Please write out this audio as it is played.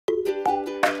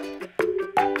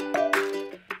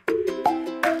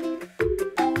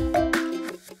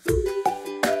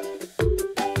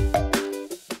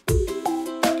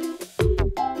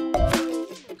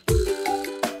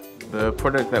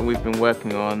product that we've been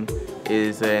working on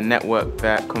is a network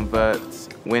that converts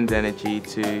wind energy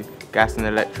to gas and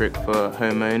electric for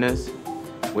homeowners,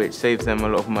 which saves them a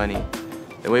lot of money.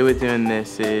 The way we're doing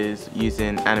this is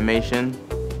using animation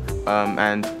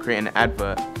and creating an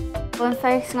advert. When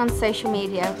focusing on social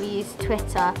media, we use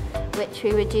Twitter, which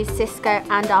we would use Cisco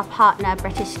and our partner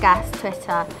British Gas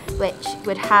Twitter, which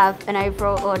would have an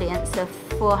overall audience of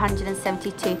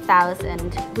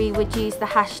 472,000. We would use the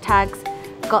hashtags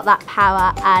Got That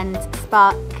Power and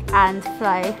Spark and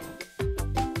Flo.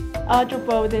 Our job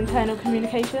role is internal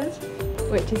communications,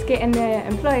 which is getting the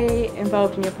employee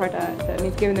involved in your product. So it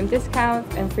means giving them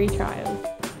discounts and free trials.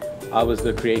 I was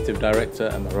the creative director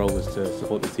and my role was to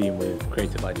support the team with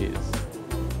creative ideas.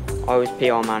 I was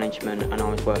PR management and I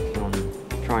was working on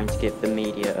trying to give the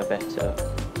media a better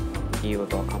view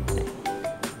of our company.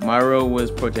 My role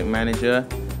was project manager,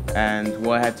 and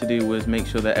what I had to do was make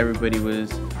sure that everybody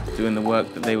was doing the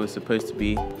work that they were supposed to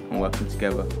be and working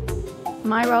together.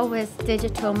 My role was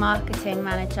digital marketing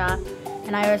manager,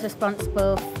 and I was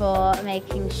responsible for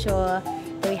making sure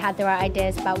that we had the right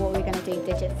ideas about what we were going to do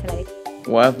digitally.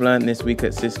 What I've learned this week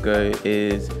at Cisco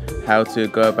is how to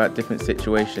go about different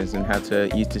situations and how to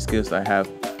use the skills that I have.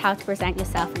 How to present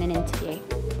yourself in an interview.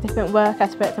 Different work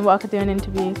aspects and what I could do in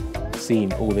interviews.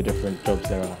 Seeing all the different jobs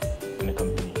there are in a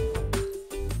company.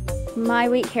 My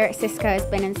week here at Cisco has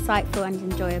been insightful and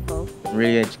enjoyable.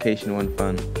 Really educational and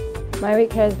fun. My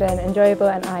week here has been enjoyable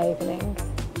and eye-opening.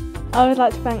 I would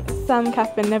like to thank Sam,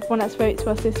 Catherine and everyone that spoke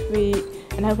to us this week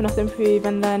and helping us improve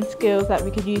and learn skills that we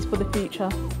could use for the future.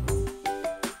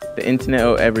 The Internet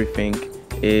of Everything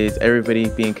is everybody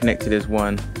being connected as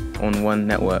one on one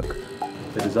network.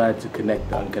 The desire to connect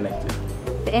the unconnected.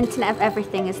 The Internet of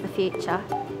Everything is the future.